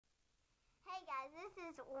guys, this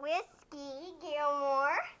is Whiskey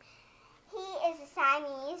Gilmore. He is a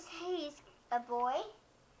Siamese. He's a boy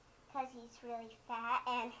because he's really fat,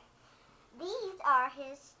 and these are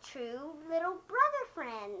his true little brother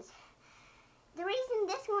friends. The reason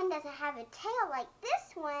this one doesn't have a tail like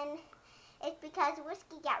this one is because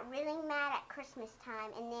Whiskey got really mad at Christmas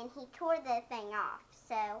time, and then he tore the thing off.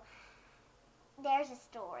 So there's a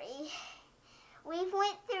story. We've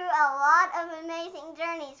went through a lot of amazing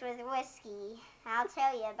journeys with Whiskey. I'll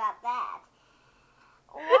tell you about that.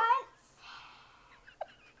 Once,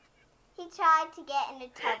 he tried to get in a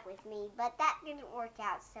tub with me, but that didn't work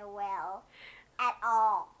out so well at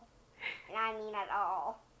all. And I mean at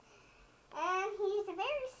all. And he's a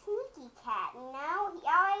very sneaky cat, you know? He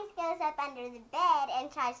always goes up under the bed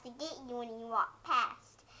and tries to get you when you walk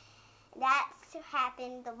past. That's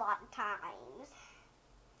happened a lot of times.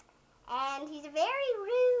 And he's a very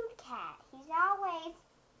rude cat. He's always,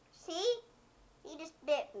 see? He just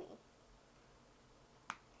bit me.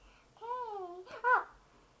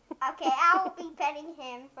 Okay, I will be petting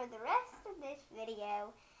him for the rest of this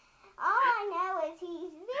video. All I know is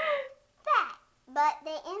he's very fat, but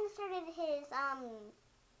they inserted his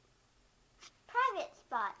private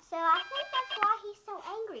spot, so I think that's why he's so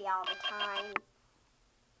angry all the time.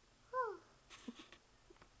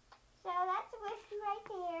 So that's Whiskey right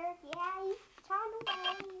there. Yeah, he's trying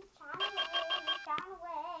away, trying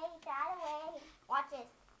away. Watch this.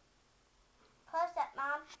 Close up,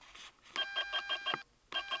 Mom.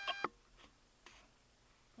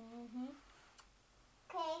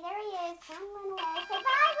 Okay, there he is. I'm going away. Say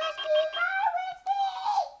bye, Whiskey! Bye, Whiskey!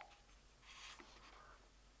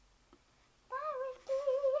 Bye, Whiskey!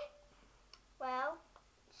 Well,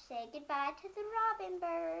 say goodbye to the robin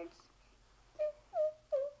birds.